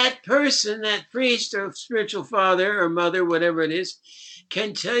that person, that priest or spiritual father or mother, whatever it is,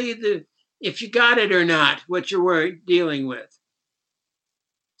 can tell you if you got it or not, what you're dealing with,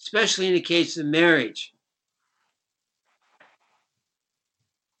 especially in the case of marriage.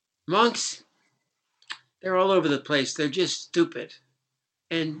 Monks, they're all over the place. They're just stupid,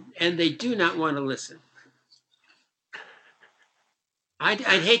 and they do not want to listen. I'd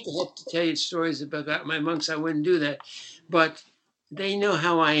hate to have to tell you stories about my monks. I wouldn't do that, but they know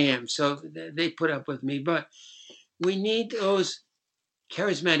how I am, so they put up with me. But we need those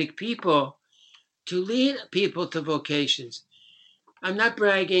charismatic people to lead people to vocations. I'm not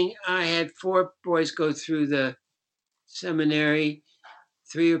bragging. I had 4 boys go through the seminary.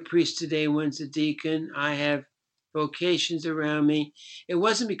 3 are priests today, 1's a deacon. I have vocations around me. It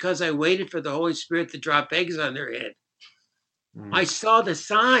wasn't because I waited for the Holy Spirit to drop eggs on their head. I saw the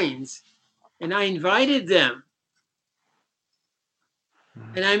signs and I invited them.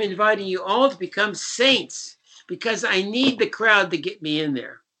 And I'm inviting you all to become saints because I need the crowd to get me in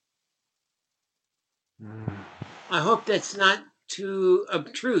there. I hope that's not too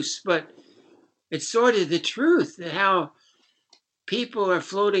obtruse, but it's sort of the truth, how people are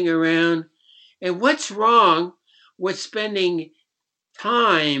floating around. And what's wrong with spending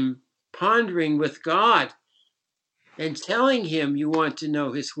time pondering with God and telling him you want to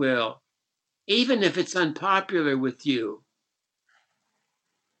know his will, even if it's unpopular with you?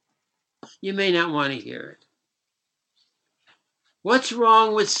 You may not want to hear it. What's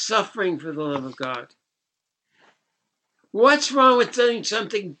wrong with suffering for the love of God? What's wrong with doing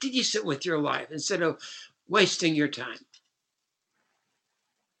something decent with your life instead of wasting your time?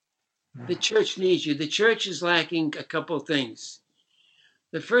 The church needs you. The church is lacking a couple things.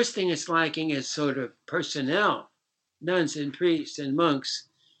 The first thing it's lacking is sort of personnel, nuns and priests and monks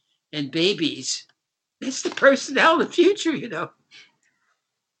and babies. It's the personnel of the future, you know.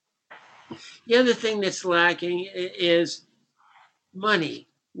 The other thing that's lacking is money.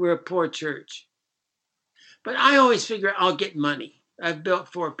 We're a poor church. But I always figure I'll get money. I've built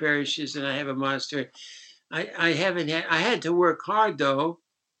 4 parishes and I have a monastery. I had to work hard though.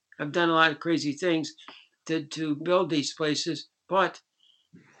 I've done a lot of crazy things to build these places, but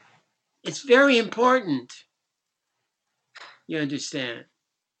it's very important, you understand,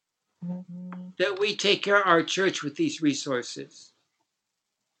 that we take care of our church with these resources.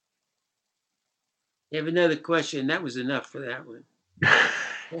 You have another question? That was enough for that one.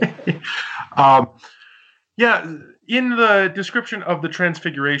 Yeah, in the description of the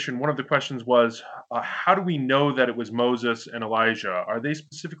transfiguration, one of the questions was, how do we know that it was Moses and Elijah? Are they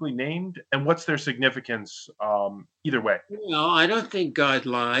specifically named? And what's their significance either way? No, I don't think God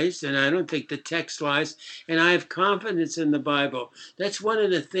lies, and I don't think the text lies, and I have confidence in the Bible. That's one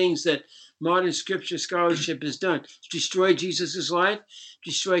of the things that modern scripture scholarship has done. Destroy Jesus's life,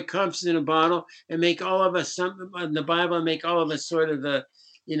 destroy confidence in a bottle, and make all of us something in the Bible, and make all of us sort of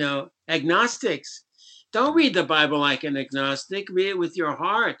agnostics. Don't read the Bible like an agnostic. Read it with your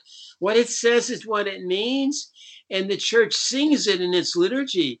heart. What it says is what it means, and the church sings it in its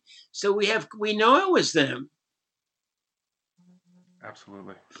liturgy. So we know it was them.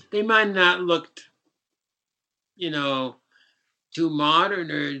 Absolutely. They might not look, too modern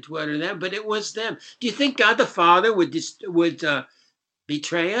or what or that, but it was them. Do you think God the Father would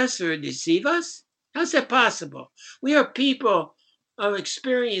betray us or deceive us? How's that possible? We are people of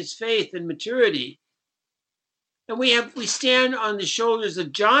experienced faith and maturity. And we stand on the shoulders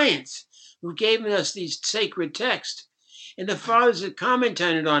of giants who gave us these sacred texts. And the fathers have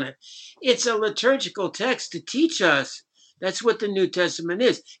commented on it. It's a liturgical text to teach us. That's what the New Testament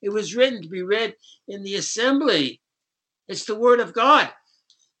is. It was written to be read in the assembly. It's the Word of God.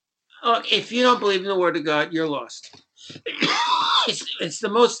 If you don't believe in the Word of God, you're lost. It's the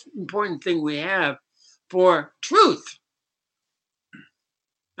most important thing we have for truth.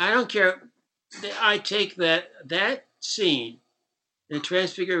 I don't care. I take that scene, the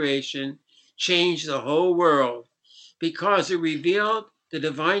Transfiguration, changed the whole world because it revealed the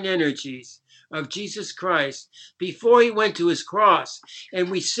divine energies of Jesus Christ before he went to his cross.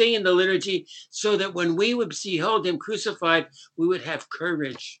 And we sing in the liturgy so that when we would behold him crucified, we would have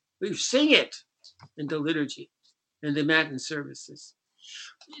courage. We sing it in the liturgy, in the Matin services.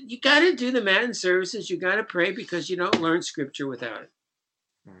 You got to do the Matin services. You got to pray because you don't learn scripture without it.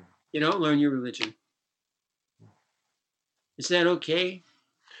 You don't learn your religion. Is that okay?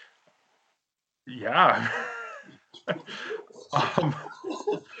 Yeah.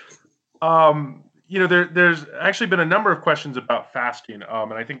 There's actually been a number of questions about fasting,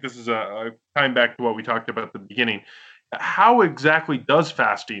 and I think this is a time back to what we talked about at the beginning. How exactly does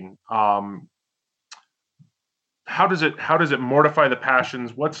fasting? How does it mortify the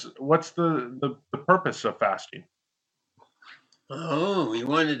passions? What's the purpose of fasting? Oh, you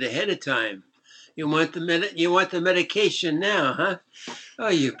want it ahead of time. You want the medication now, huh? Oh,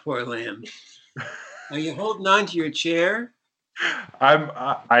 you poor lamb. Are you holding on to your chair?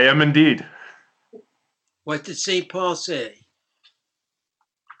 I am indeed. What did St. Paul say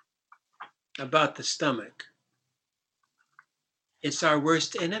about the stomach? It's our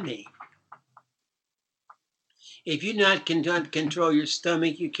worst enemy. If you cannot control your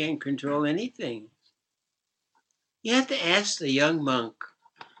stomach, you can't control anything. You have to ask the young monk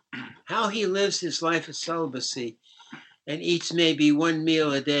how he lives his life of celibacy and eats maybe 1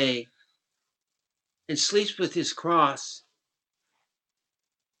 meal a day and sleeps with his cross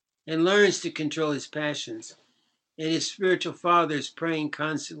and learns to control his passions. and his spiritual father is praying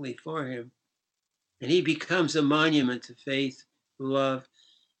constantly for him. And he becomes a monument to faith, love,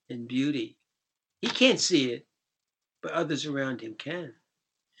 and beauty. He can't see it, but others around him can.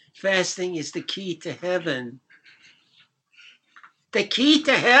 Fasting is the key to heaven. The key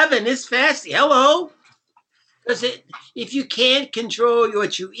to heaven is fasting. Hello? Because if you can't control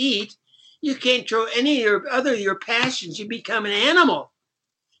what you eat, you can't control any of your passions. You become an animal.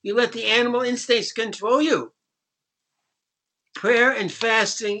 You let the animal instincts control you. Prayer and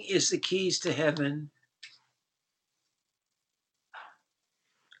fasting is the keys to heaven.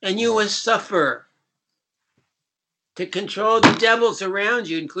 And you will suffer to control the devils around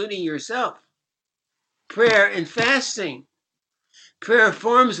you, including yourself. Prayer and fasting. Prayer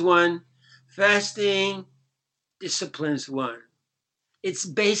forms one, fasting disciplines one. It's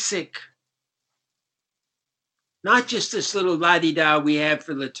basic. Not just this little la-di-da we have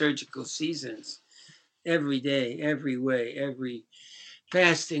for liturgical seasons. Every day, every way, every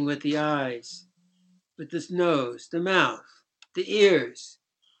fasting with the eyes, with the nose, the mouth, the ears,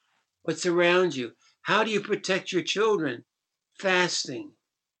 what's around you. How do you protect your children? Fasting.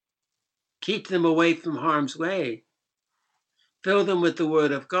 Keep them away from harm's way. Fill them with the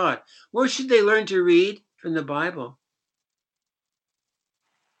word of God. Where should they learn to read? From the Bible.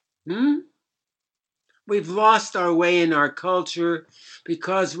 We've lost our way in our culture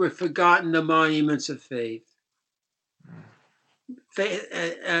because we've forgotten the monuments of faith.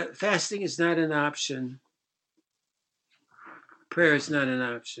 Fasting is not an option. Prayer is not an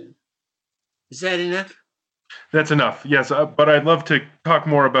option. Is that enough? That's enough. Yes, but I'd love to talk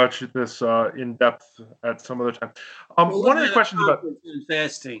more about this in depth at some other time. One of the questions about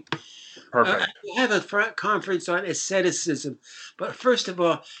fasting. Perfect. I have a conference on asceticism, but first of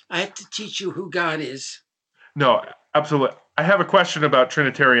all, I have to teach you who God is. No, absolutely. I have a question about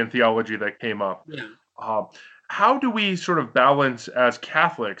Trinitarian theology that came up. Yeah. How do we sort of balance, as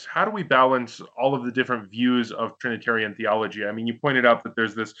Catholics, how do we balance all of the different views of Trinitarian theology? I mean, you pointed out that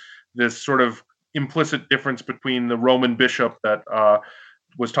there's this sort of implicit difference between the Roman bishop that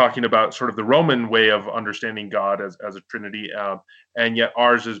was talking about sort of the Roman way of understanding God as a Trinity, and yet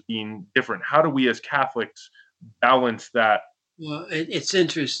ours is being different. How do we as Catholics balance that? Well, it's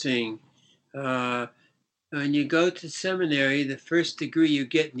interesting. When you go to seminary, the first degree you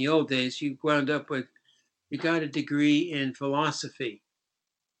get in the old days, you got a degree in philosophy.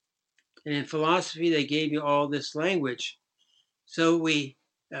 And in philosophy, they gave you all this language. So we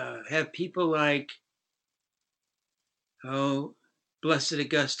have people like, Blessed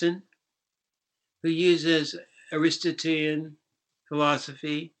Augustine, who uses Aristotelian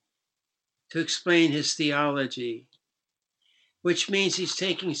philosophy to explain his theology, which means he's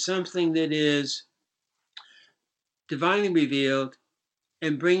taking something that is divinely revealed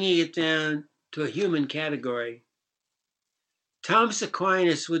and bringing it down to a human category. Thomas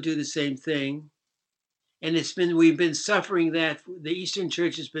Aquinas will do the same thing. And we've been suffering that, the Eastern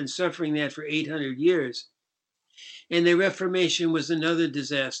Church has been suffering that for 800 years. And the Reformation was another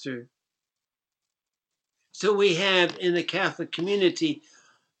disaster. So we have in the Catholic community,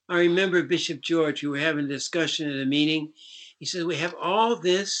 I remember Bishop George, who were having a discussion at a meeting. He said, we have all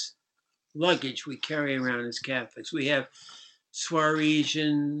this luggage we carry around as Catholics. We have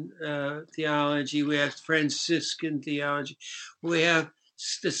Suarezan theology. We have Franciscan theology. We have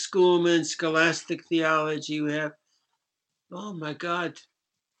the Schoolman scholastic theology. We have, oh my God,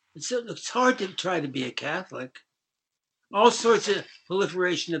 it's hard to try to be a Catholic. All sorts of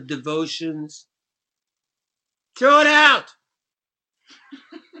proliferation of devotions. Throw it out.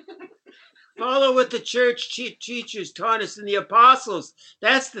 Follow what the church teachers taught us in the apostles.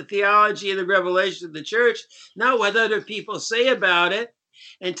 That's the theology and the revelation of the church, not what other people say about it.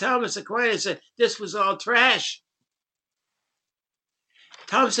 And Thomas Aquinas said this was all trash.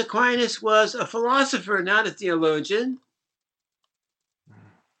 Thomas Aquinas was a philosopher, not a theologian.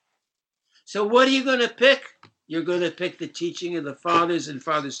 So what are you going to pick? You're going to pick the teaching of the fathers and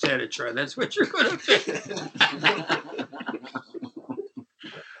Father Stanitron. That's what you're going to pick.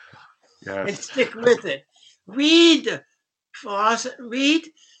 Yes. And stick with it. Read the philosophy. Read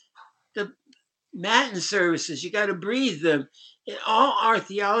the Matin services. You got to breathe them. And all our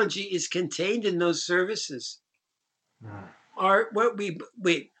theology is contained in those services.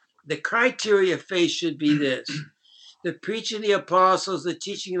 The criteria of faith should be this: the preaching of the apostles, the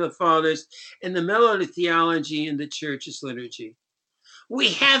teaching of the fathers, and the melody theology in the church's liturgy.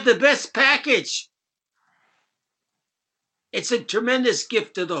 We have the best package. It's a tremendous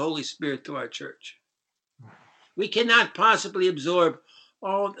gift of the Holy Spirit to our church. We cannot possibly absorb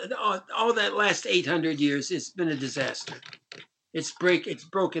all that last 800 years. It's been a disaster. It's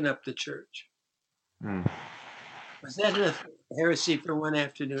broken up the church. Was that enough heresy for one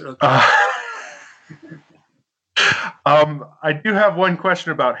afternoon? Okay. I do have one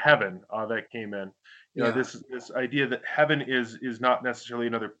question about heaven that came in. Yeah. This idea that heaven is not necessarily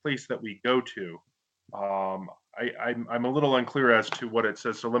another place that we go to. I'm a little unclear as to what it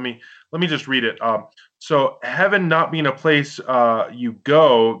says. So let me just read it. So heaven not being a place you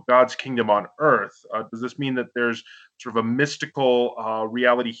go, God's kingdom on earth. Does this mean that there's sort of a mystical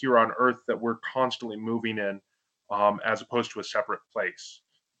reality here on earth that we're constantly moving in, as opposed to a separate place?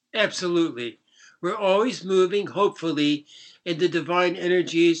 Absolutely. We're always moving, hopefully, in the divine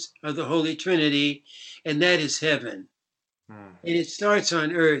energies of the Holy Trinity, and that is heaven. Hmm. And it starts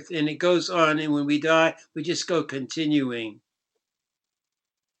on earth and it goes on, and when we die, we just go continuing.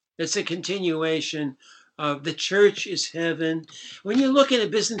 It's a continuation of the church is heaven. When you look at a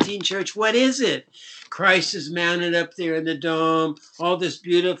Byzantine church, what is it? Christ is mounted up there in the dome, all this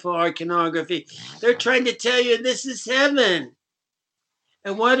beautiful iconography. They're trying to tell you this is heaven.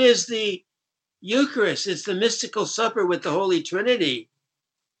 And what is the Eucharist? It's the mystical supper with the Holy Trinity,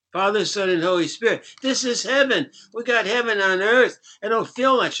 Father, Son, and Holy Spirit. This is heaven. We got heaven on earth. I don't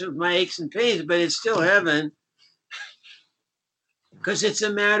feel much of my aches and pains, but it's still heaven. Because it's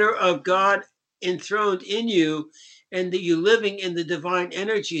a matter of God enthroned in you and that you living in the divine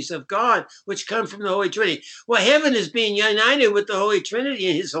energies of God, which come from the Holy Trinity. Well, heaven is being united with the Holy Trinity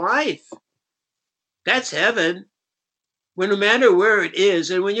in his life. That's heaven. Well, no matter where it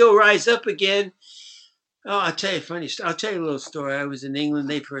is, and when you'll rise up again, I'll tell you a funny story. I'll tell you a little story. I was in England.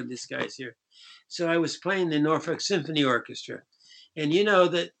 They've heard this, guys, here. So I was playing the Norfolk Symphony Orchestra. And you know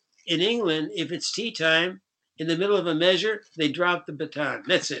that in England, if it's tea time, in the middle of a measure, they drop the baton.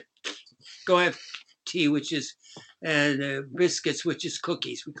 That's it. Go have tea, which is, and biscuits, which is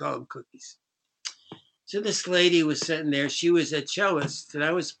cookies. We call them cookies. So this lady was sitting there. She was a cellist, and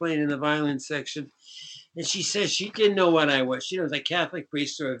I was playing in the violin section. And she says she didn't know what I was. She was a Catholic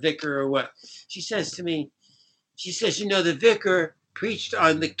priest or a vicar or what. She says to me, she says, you know, the vicar preached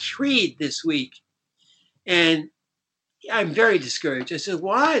on the creed this week. And I'm very discouraged. I said,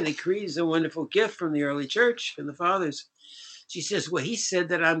 why? The creed is a wonderful gift from the early church, from the fathers. She says, well, he said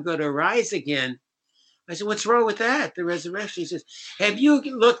that I'm going to rise again. I said, what's wrong with that? The resurrection. She says, have you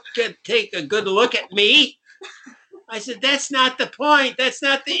take a good look at me? I said, that's not the point. That's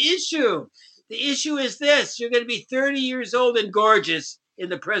not the issue. The issue is this. You're going to be 30 years old and gorgeous in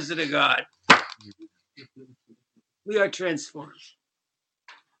the presence of God. We are transformed.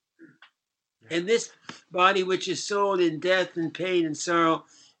 And this body, which is sold in death and pain and sorrow,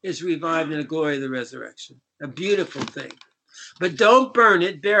 is revived in the glory of the resurrection. A beautiful thing. But don't burn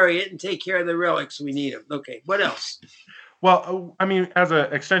it, bury it, and take care of the relics. We need them. Okay, what else? Well, I mean, as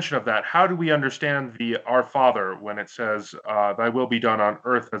an extension of that, how do we understand the Our Father when it says, "Thy will be done on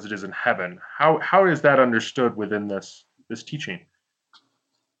earth as it is in heaven"? How is that understood within this teaching?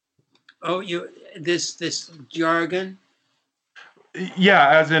 Oh, this jargon? Yeah,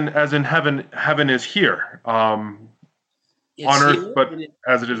 as in heaven is here, on earth, but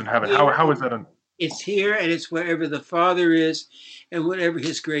as it is in heaven. How is that? It's here, and it's wherever the Father is, and whatever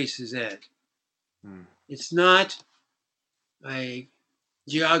His grace is at. It's not a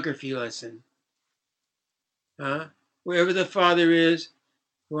geography lesson. Wherever the Father is,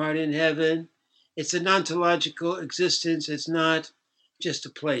 who art in heaven, it's an ontological existence. It's not just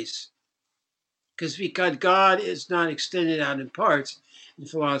a place. Because God is not extended out in parts in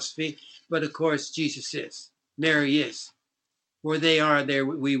philosophy, but of course Jesus is. Mary is. Where they are, there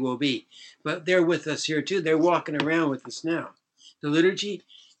we will be. But they're with us here too. They're walking around with us now. The liturgy,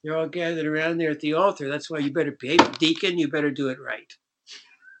 they're all gathered around there at the altar. That's why you better behave, deacon. You better do it right.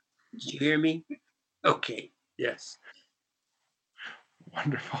 Did you hear me? Okay. Yes.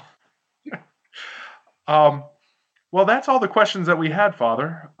 Wonderful. Well, that's all the questions that we had,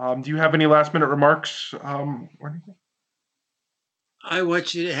 Father. Do you have any last-minute remarks or anything? I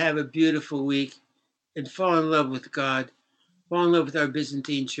want you to have a beautiful week and fall in love with God, fall in love with our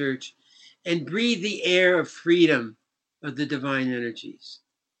Byzantine church, and breathe the air of freedom of the divine energies.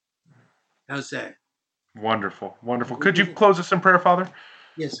 How's that? Wonderful, wonderful. Could you close us in prayer, Father?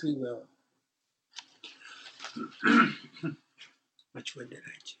 Yes, we will. Which one did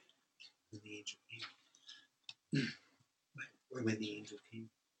I choose? When the angel came. When the angel came.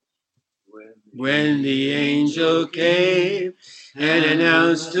 When the angel came and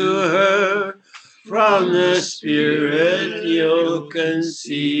announced to her, from the Spirit you'll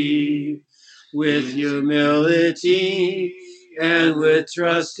conceive, with humility and with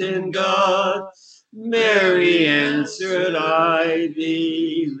trust in God, Mary answered, I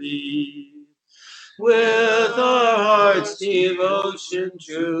believe. With our heart's devotion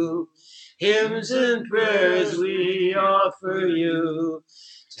true, Hymns and prayers we offer you.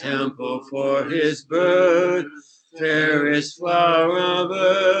 Temple for his birth, fairest flower of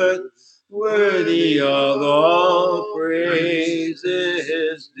earth, worthy of all praise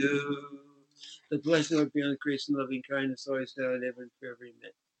is due. The blessing Lord be on grace and loving kindness, always now and ever and forever.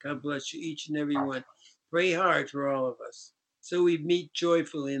 Amen. God bless you, each and every one. Pray hard for all of us, so we meet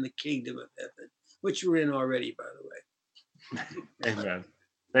joyfully in the kingdom of heaven, which we're in already, by the way. Amen.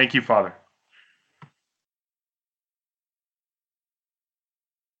 Thank you, Father.